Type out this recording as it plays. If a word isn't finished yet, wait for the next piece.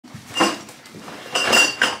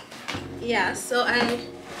Yeah, so I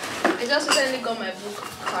just recently got my book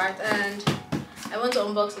card and I want to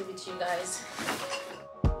unbox it with you guys.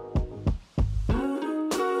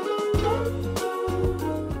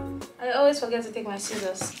 I always forget to take my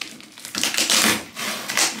scissors.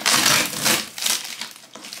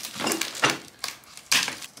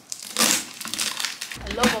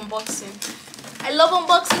 I love unboxing. I love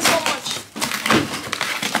unboxing so much.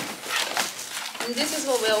 And this is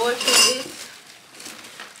what we are working with.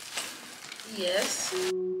 Yes.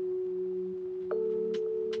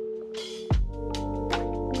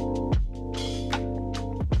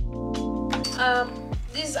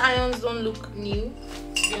 These irons don't look new,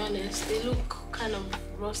 to be honest. They look kind of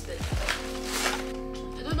rusted.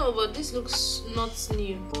 I don't know, but this looks not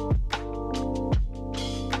new.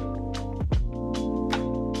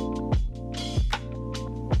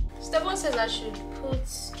 Step 1 says I should put...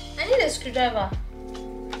 I need a screwdriver.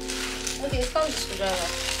 Okay, it comes with a screwdriver.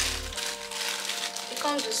 It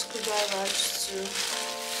comes with a screwdriver just to...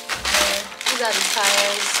 these are the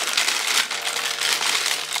tires.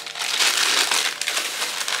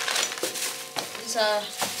 These are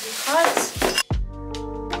the cards.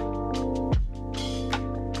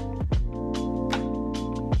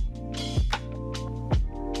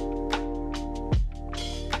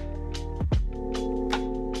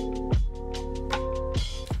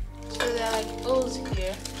 Holes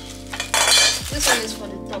here. This one is for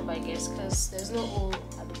the top, I guess, because there's no hole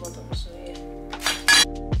at the bottom, so yeah.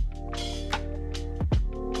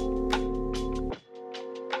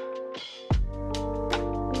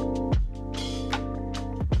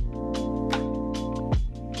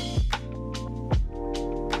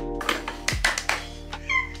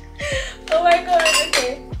 Oh my god,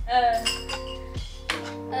 okay.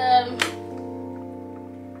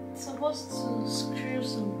 It's supposed to screw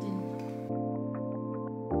something.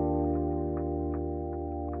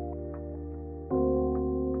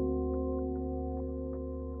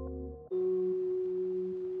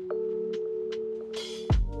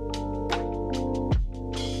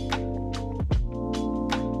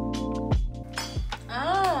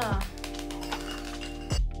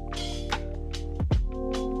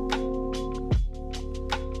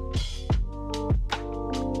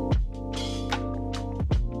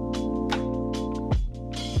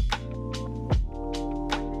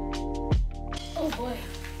 Oh boy.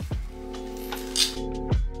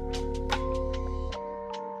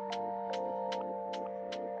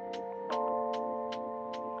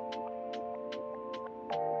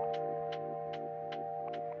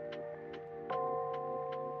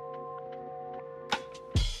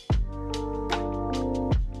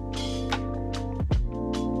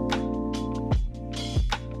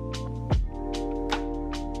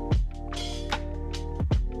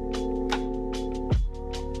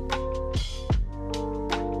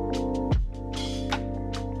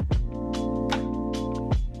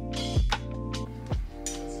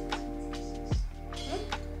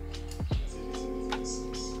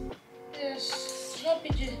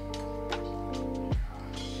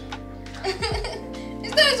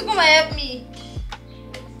 It's going to come and help me.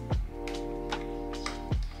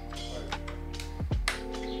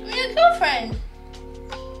 I'm your girlfriend.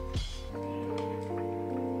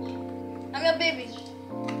 I'm your baby.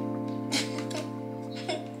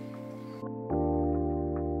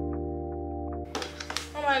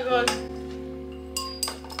 Oh my god.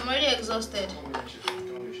 I'm already exhausted.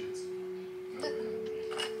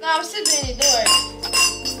 No, I'm still doing it, don't worry.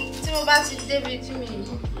 Tim about it, David, 2 minutes.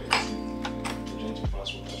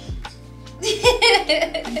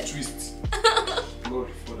 Twist. Roll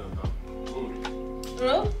further down.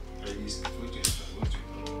 Roll? Like this.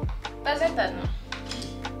 That's it now.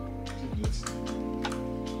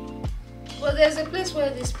 Well, there's a place where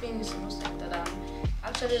this pin is supposed to enter that I'm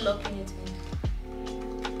actually locking it in.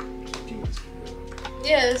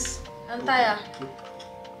 Yes, and tire.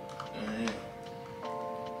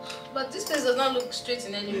 But this place does not look straight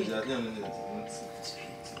in any way.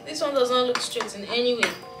 This one does not look straight in any way.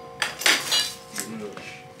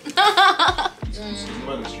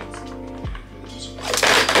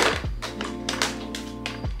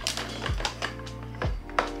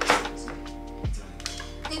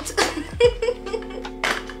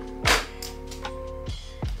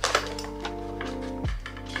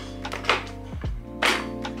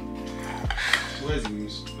 Where's the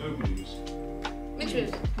news? Where will you use? Which way?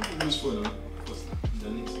 Use for now. Put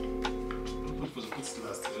it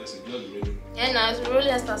last. Just ready. Yeah, no, it's really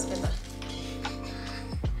a start better.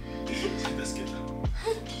 Let's get that.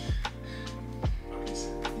 Is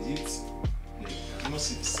it? I must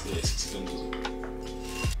see this 60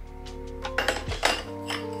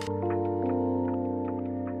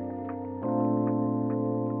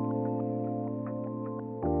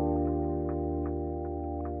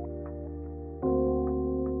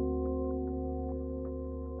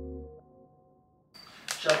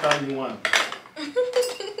 shatter me one.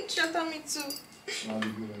 Shatter me too. Now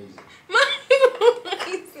leave me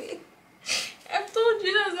easy. I've told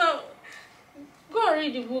you that's not. Go and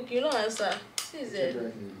read the book, you know answer. See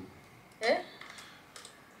it. Eh?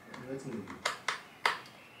 Let me do.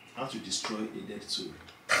 How to destroy a dead soul.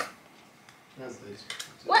 That's dead.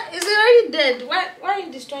 What? Is it already dead? Why are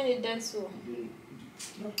you destroying a dead soul? You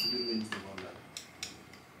don't know anything about that.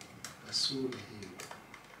 A soul here.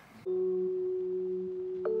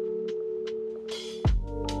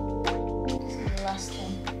 This is the last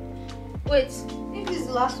one. Wait, if this is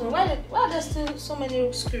the last one, why are there still so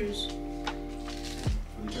many screws?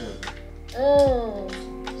 Oh.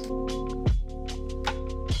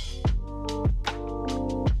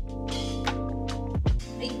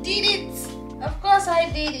 I did it! Of course I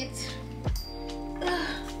did it. I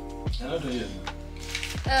don't know yet.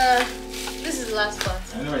 This is the last part.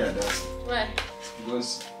 I know you're done. Why?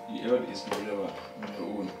 Because you held a screwdriver on your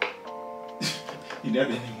own. You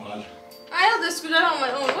didn't have anyone. I held the screwdriver on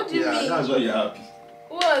my own. What do you mean? That's why you're happy.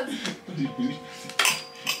 What? What do you believe?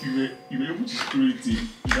 You were able to screw it in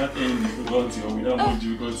without any difficulty or without much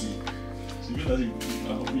difficulty. So you know that you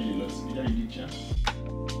accomplished a lot. Yeah, you did, yeah.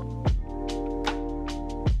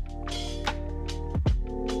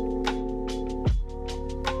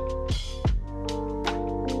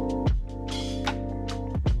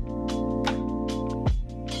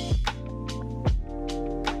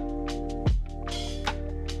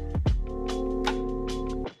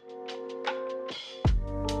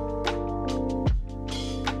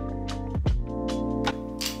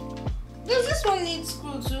 Does this one need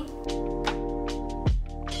screw too?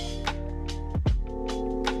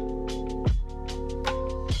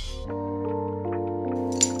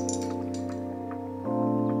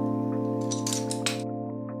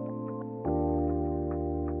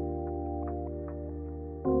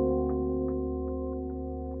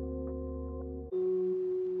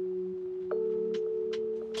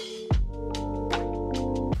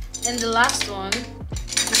 And the last one.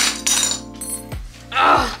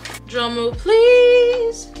 Drumroll,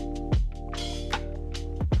 please.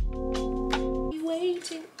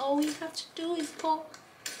 Waiting, all we have to do is call.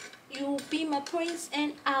 You'll be my prince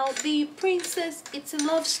and I'll be princess. It's a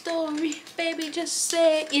love story, baby. Just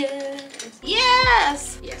say yes.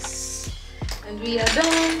 Yes. Yes. And we are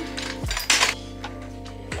done.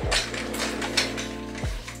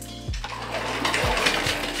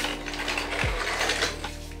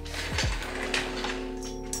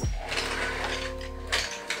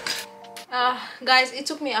 Guys, it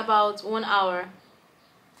took me about 1 hour,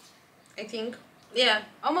 I think. Yeah,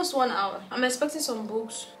 almost 1 hour. I'm expecting some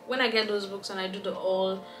books. When I get those books and I do the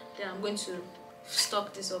haul, then I'm going to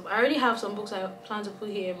stock this up. I already have some books I plan to put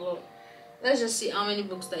here, but let's just see how many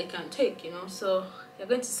books that I can take, you know. So you're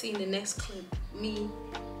going to see in the next clip me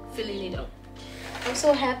filling it up. I'm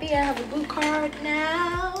so happy I have a book card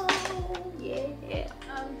now. Yeah.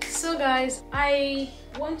 So guys, I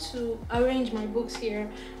want to arrange my books here.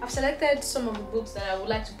 I've selected some of the books that I would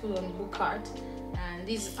like to put on the book card, and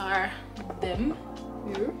these are them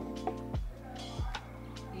here.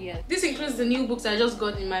 Yeah, this includes the new books I just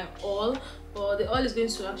got in my haul, but the haul is going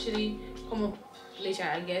to actually come up later,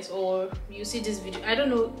 I guess, or you see this video. I don't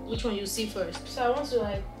know which one you see first. So I want to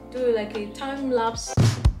like do like a time lapse.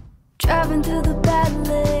 Driving through the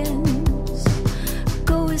Badlands,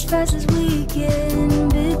 go as fast as we can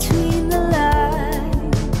between the lines.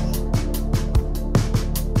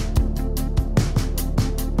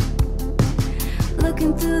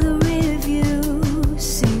 Looking through the rear view,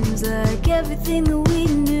 seems like everything that we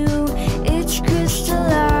knew, it's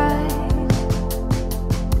crystallized.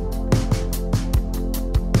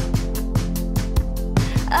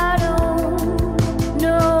 I don't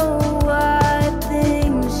know why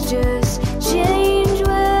things just change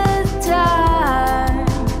with time.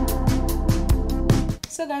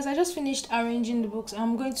 So guys, I just finished arranging the books.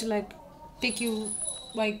 I'm going to like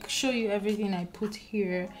show you everything I put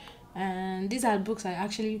here, and these are books I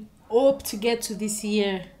actually hope to get to this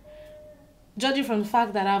year, judging from the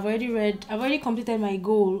fact that I've already completed my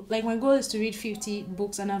goal. Like, my goal is to read 50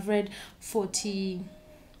 books and I've read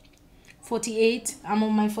 48. I'm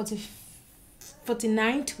on my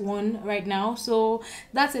 49th one right now, so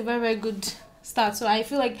that's a very, very good start. So I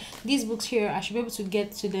feel like these books here, I should be able to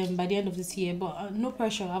get to them by the end of this year, but no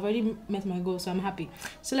pressure. I've already met my goal, so I'm happy.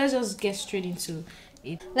 So let's just get straight into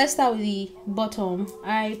it. Let's start with the bottom.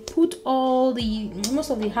 I put most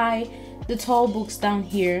of the tall books down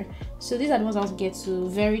here. So these are the ones I'll get to: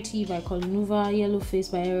 Verity by Colin Hoover, Yellow Face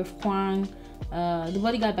by Eric Kwang, The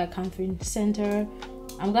Bodyguard by Catherine Center,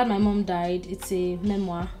 I'm Glad My Mom Died. It's a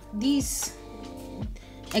memoir. These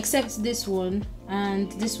except this one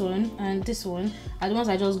and this one and this one are the ones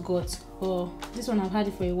I just got. Oh, this one I've had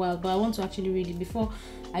it for a while, but I want to actually read it before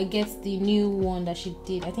I get the new one that she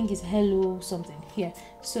did. I think it's Hello something here.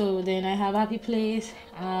 So then I have Happy Place,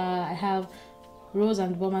 I have Rose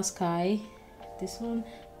and Bomber Sky, this one.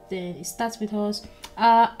 Then It Starts With Us.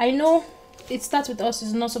 I know It Starts With Us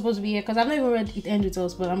is not supposed to be here because I've not even read It Ends With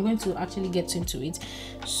Us, but I'm going to actually get into it.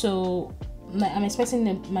 So I'm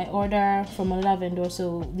expecting my order from another vendor,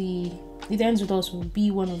 so It Ends With Us will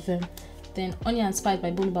be one of them. Then Onion and Spice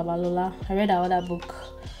by Bolu Babalola. I read our other book.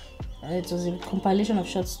 It was a compilation of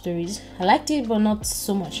short stories. I liked it, but not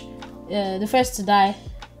so much. The First to Die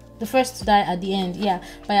at the End, yeah,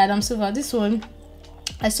 by Adam Silver. This one,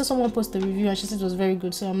 I saw someone post a review and she said it was very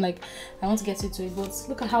good, so I'm like, I want to get into it. But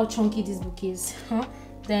look at how chunky this book is, huh?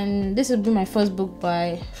 Then this will be my first book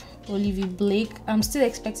by Olivia Blake. I'm still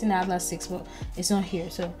expecting the Atlas 6, but it's not here.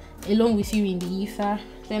 So Alone With You in the Ether.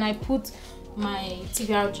 Then I put my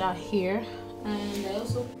TBR jar here, and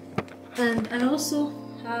I also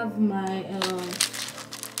have my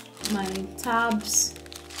my tabs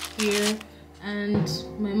here and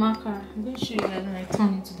my marker. I'm going to show you guys when I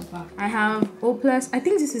turn it to the back. I have O+. I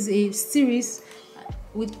think this is a series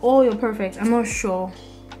with All Your Perfect. I'm not sure,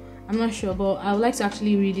 but I would like to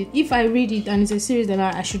actually read it. If I read it and it's a series, then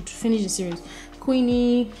I should finish the series.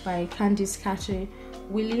 Queenie by Candice Cache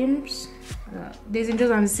Williams. Days in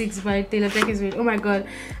Just and 6 by Taylor Jenkins. Oh my god,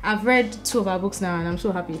 I've read 2 of our books now and I'm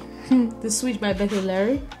so happy. The Switch by Bethel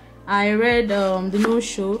Larry. I read The No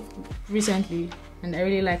Show recently and I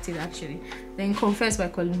really liked it actually. Then Confess by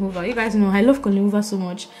Colin Hoover. You guys know I love Colin Hoover so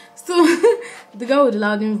much. So The Girl with the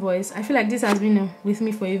Louding Voice. I feel like this has been with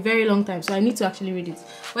me for a very long time, so I need to actually read it.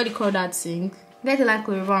 What do you call that thing? Get a Light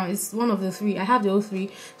Cover is one of the 3. I have the all 3,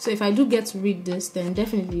 so if I do get to read this, then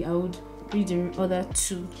definitely I would read the other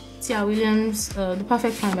 2. Tia Williams, The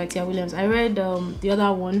Perfect Time by Tia Williams. I read the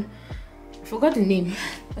other one. I forgot the name.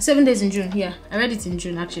 7 Days in June. Yeah, I read it in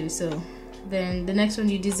June actually. So then the next one,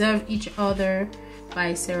 You Deserve Each Other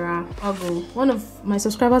by Sarah Ogle. One of my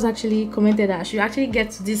subscribers actually commented that I should actually get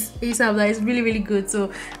to this ASAP. That is really, really good.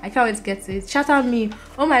 So I can't wait to get to it. Shout out me.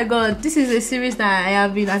 Oh my god, this is a series that I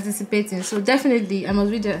have been anticipating. So definitely I must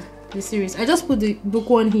read the series. I just put the book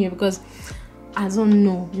 1 here because I don't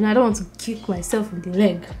know. I don't want to kick myself in the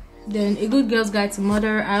leg. Then A Good Girl's Guide to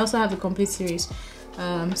Murder. I also have the complete series.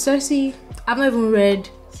 Cersei. I've not even read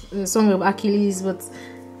the Song of Achilles, but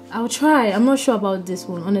I'll try. I'm not sure about this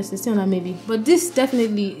one, honestly. Still not maybe. But this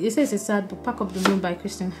definitely, it says it's sad book. Pack Up the Moon by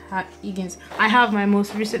Kristen Higgins. I have my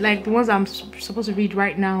most recent, like the ones I'm supposed to read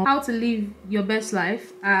right now. How to Live Your Best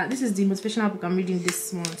Life. This is the motivational book I'm reading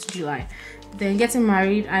this month, July. Then Getting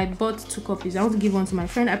Married. I bought 2 copies. I want to give one to my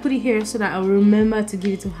friend. I put it here so that I'll remember to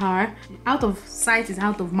give it to her. Out of sight is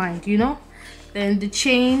out of mind, you know. Then The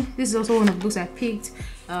Chain. This is also one of the books I picked.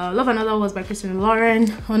 Love Another Words by Kristen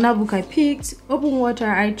Lauren. On that book I picked. Open Water.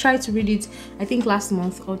 I tried to read it I think last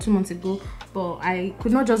month or 2 months ago, but I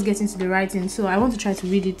could not just get into the writing, so I want to try to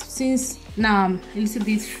read it since now I'm a little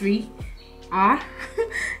bit free.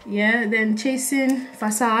 Yeah. Then Chasing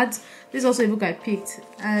Facades. This is also a book I picked,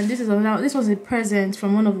 and this was a present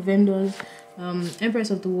from one of the vendors.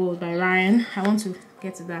 Empress of the World by Ryan. I want to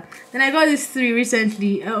get to that. Then I got these 3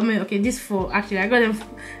 recently. These 4 actually. I got them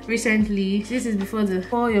recently. This is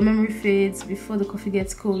Before Your Memory Fades, Before the Coffee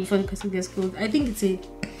Gets Cold, Before the Coffee Gets Cold. I think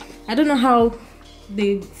I don't know how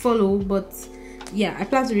they follow, but yeah, I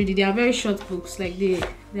plan to read it. They are very short books. Like they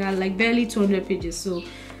are like barely 200 pages, so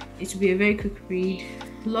it will be a very quick read.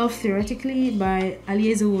 Love Theoretically by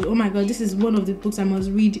Eliezer Wood. Oh my god, this is one of the books I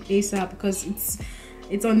must read ASAP because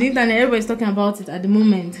it's on the internet. Everybody's talking about it at the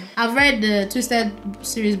moment. I've read the Twisted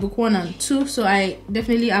series book 1 and 2, so I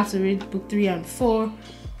definitely have to read book 3 and 4.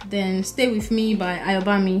 Then Stay With Me by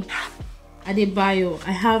Ayobami Adebayo.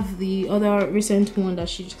 I have the other recent one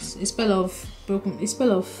that a spell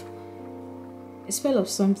of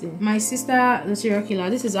something. My Sister the Serial Killer.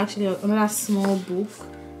 This is actually another small book,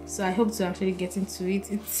 so I hope to actually get into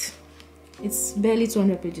it. It's barely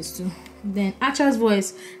 200 pages too. Then Archer's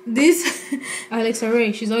Voice. This Alexa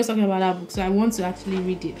Ray, she's always talking about that book, so I want to actually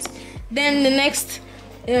read it. Then the next,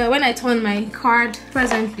 when I turn my card,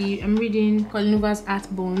 presently I'm reading Colin Hoover's Art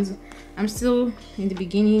Bones. I'm still in the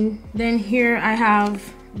beginning. Then here I have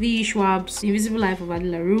V. Schwab's The Invisible Life of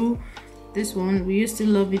Adela Rue. This one, Will You Still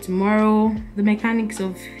Love Me Tomorrow? The Mechanics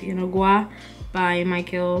of Yenogwa by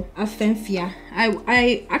Michael Afenfia.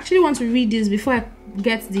 I actually want to read this before I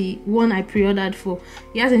get the one I pre-ordered for.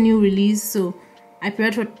 He has a new release, so I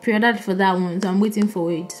pre-ordered for that one, so I'm waiting for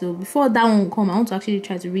it. So before that one will come, I want to actually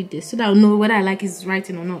try to read this so that I'll know whether I like his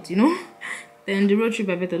writing or not, you know. Then The Road Trip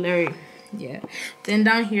by Bethel Larry. Yeah, then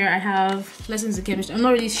down here I have lessons in chemistry. I'm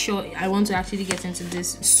not really sure I want to actually get into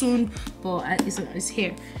this soon, but it's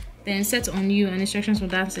here. Then set on you and instructions for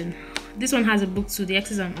dancing. This one has a book too, the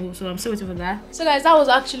X's and O's, so I'm still waiting for that. So guys, that was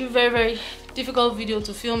actually very difficult video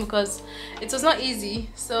to film because it was not easy.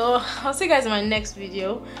 So I'll see you guys in my next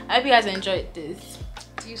video. I hope you guys enjoyed this.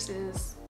 Deuces.